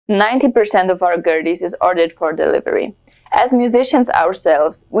90% of our gurdies is ordered for delivery. As musicians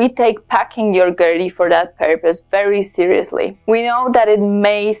ourselves, we take packing your gurdy for that purpose very seriously. We know that it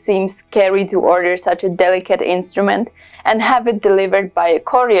may seem scary to order such a delicate instrument and have it delivered by a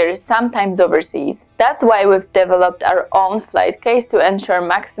courier, sometimes overseas. That's why we've developed our own flight case to ensure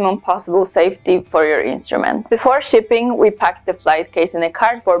maximum possible safety for your instrument. Before shipping, we pack the flight case in a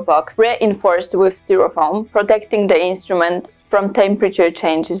cardboard box reinforced with styrofoam, protecting the instrument from temperature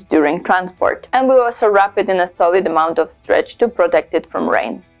changes during transport, and we also wrap it in a solid amount of stretch to protect it from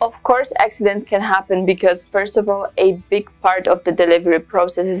rain. Of course, accidents can happen because, first of all, a big part of the delivery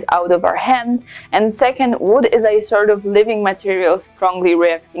process is out of our hand, and second, wood is a sort of living material strongly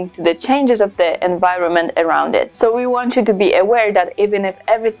reacting to the changes of the environment around it. So we want you to be aware that even if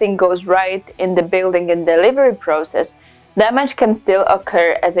everything goes right in the building and delivery process, damage can still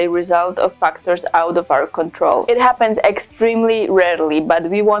occur as a result of factors out of our control. It happens extremely rarely, but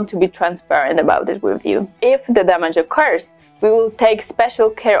we want to be transparent about it with you. If the damage occurs, we will take special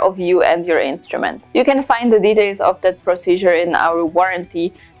care of you and your instrument. You can find the details of that procedure in our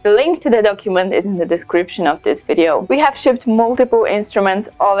warranty. The link to the document is in the description of this video. We have shipped multiple instruments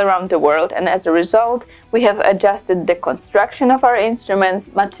all around the world, and as a result, we have adjusted the construction of our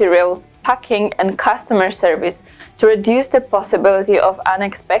instruments, materials, packing and customer service to reduce the possibility of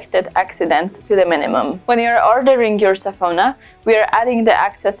unexpected accidents to the minimum. When you are ordering your Saphona, we are adding the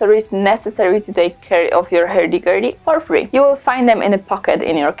accessories necessary to take care of your hurdy-gurdy for free. You will find them in a pocket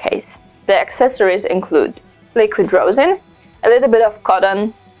in your case. The accessories include liquid rosin, a little bit of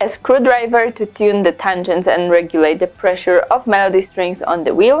cotton, a screwdriver to tune the tangents and regulate the pressure of melody strings on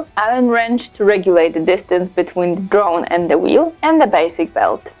the wheel, Allen wrench to regulate the distance between the drone and the wheel, and the basic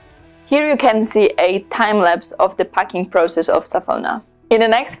belt. Here you can see a time-lapse of the packing process of Saphona. In the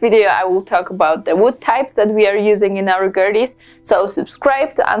next video I will talk about the wood types that we are using in our gurdies, so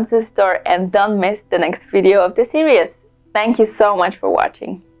subscribe to Ancestore and don't miss the next video of the series. Thank you so much for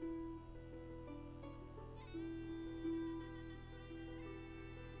watching.